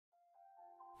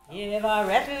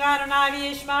Yivarechu Adonai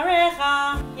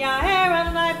v'yishmarecha, Yaher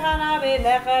Adonai panav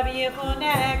elecha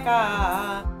v'yichuneka,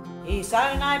 Yisa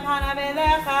Adonai panav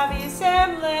elecha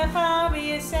v'yisem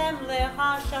lecha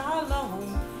shalom.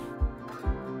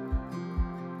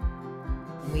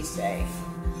 We say,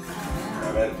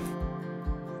 Amen.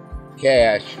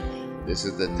 Cash, this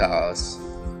is the talis.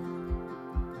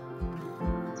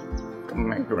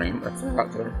 My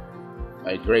grandfather,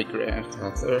 my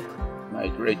great-grandfather, my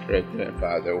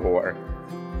great-great-grandfather wore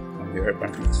on the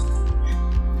ribbons.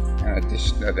 In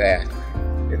addition to that,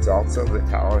 it's also the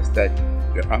talis that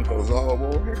your uncles all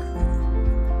wore.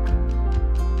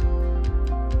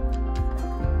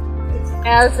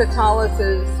 As the talis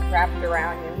is wrapped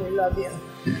around you, we love you.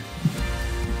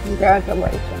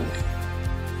 Congratulations.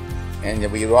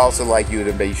 And we'd also like you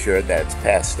to be sure that's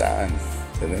passed on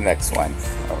to the next one,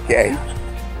 okay?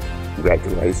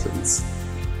 Congratulations.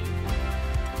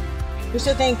 We're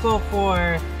so thankful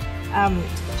for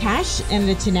Cash and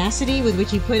the tenacity with which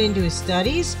he put into his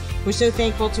studies. We're so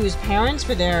thankful to his parents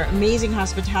for their amazing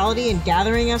hospitality and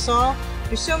gathering us all.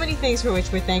 There's so many things for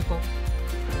which we're thankful.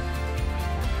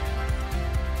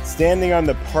 Standing on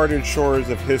the parted shores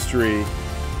of history,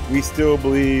 we still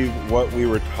believe what we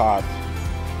were taught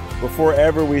before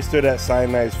ever we stood at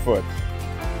Sinai's foot.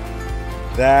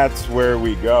 That's where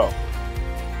we go.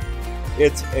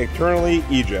 It's eternally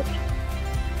Egypt.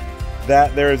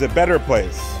 That there is a better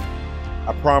place,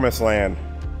 a promised land.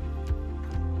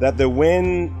 That the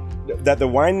winding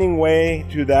way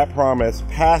to that promise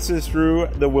passes through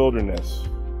the wilderness.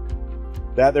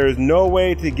 That there is no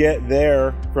way to get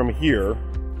there from here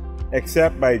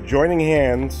except by joining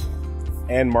hands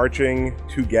and marching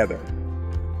together.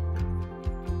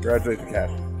 Congratulations, Cash.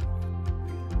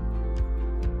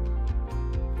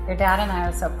 Your dad and I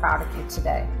are so proud of you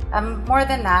today. More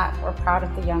than that, we're proud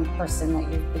of the young person that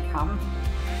you've become.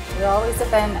 You always have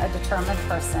been a determined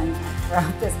person, and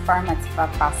throughout this bar mitzvah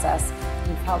process,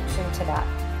 you've helped true to that.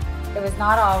 It was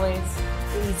not always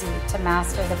easy to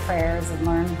master the prayers and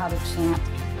learn how to chant,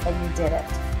 but you did it.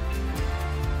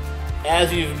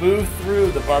 As you've moved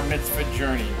through the bar mitzvah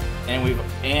journey, and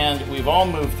we've all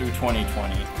moved through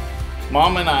 2020,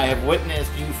 Mom and I have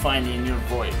witnessed you finding your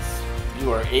voice.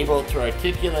 You are able to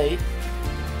articulate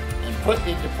and put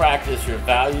into practice your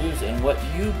values and what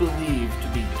you believe to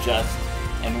be just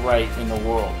and right in the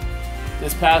world.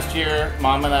 This past year,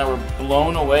 Mom and I were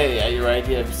blown away at your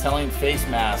idea of selling face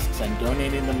masks and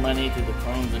donating the money to the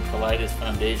Crohn's and Colitis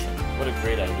Foundation. What a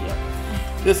great idea.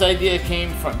 This idea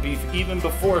came from even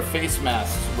before face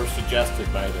masks were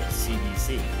suggested by the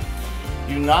CDC.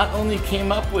 You not only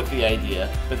came up with the idea,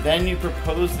 but then you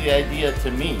proposed the idea to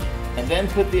me, and then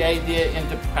put the idea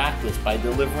into practice by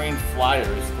delivering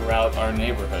flyers throughout our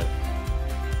neighborhood.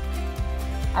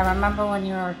 I remember when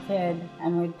you were a kid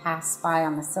and we'd pass by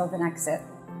on the Sylvan exit,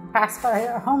 pass by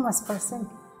a homeless person,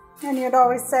 and you'd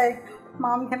always say,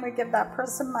 "Mom, can we give that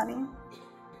person money?"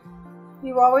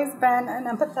 You've always been an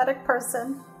empathetic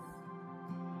person.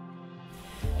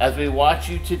 As we watch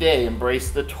you today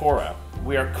embrace the Torah,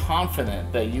 we are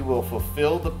confident that you will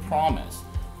fulfill the promise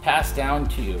passed down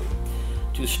to you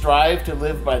to strive to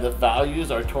live by the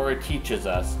values our Torah teaches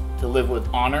us, to live with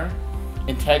honor,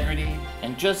 integrity,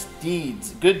 and just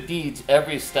deeds, good deeds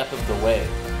every step of the way.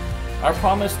 Our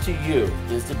promise to you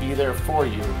is to be there for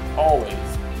you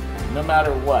always, no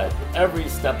matter what, every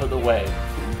step of the way.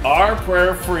 Our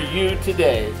prayer for you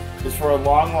today is for a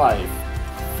long life,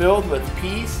 filled with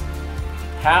peace,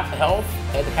 health,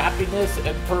 and happiness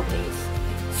and purpose,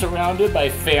 surrounded by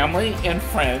family and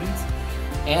friends,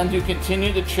 and to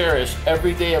continue to cherish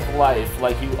every day of life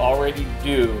like you already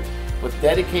do, with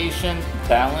dedication,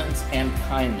 balance, and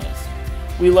kindness.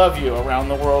 We love you around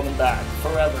the world and back,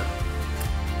 forever.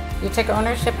 You took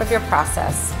ownership of your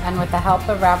process, and with the help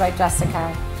of Rabbi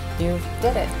Jessica, you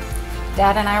did it.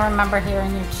 Dad and I remember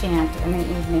hearing you chant in the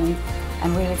evening,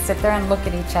 and we would sit there and look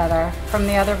at each other from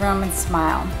the other room and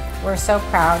smile. We're so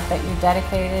proud that you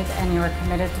dedicated and you were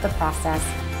committed to the process.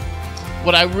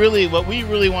 What we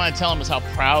really want to tell him is how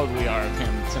proud we are of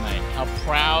him tonight. How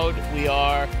proud we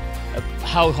are of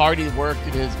how hard he worked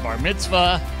at his bar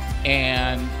mitzvah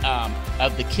and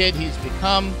of the kid he's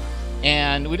become.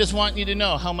 And we just want you to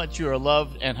know how much you are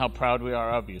loved and how proud we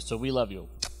are of you. So we love you.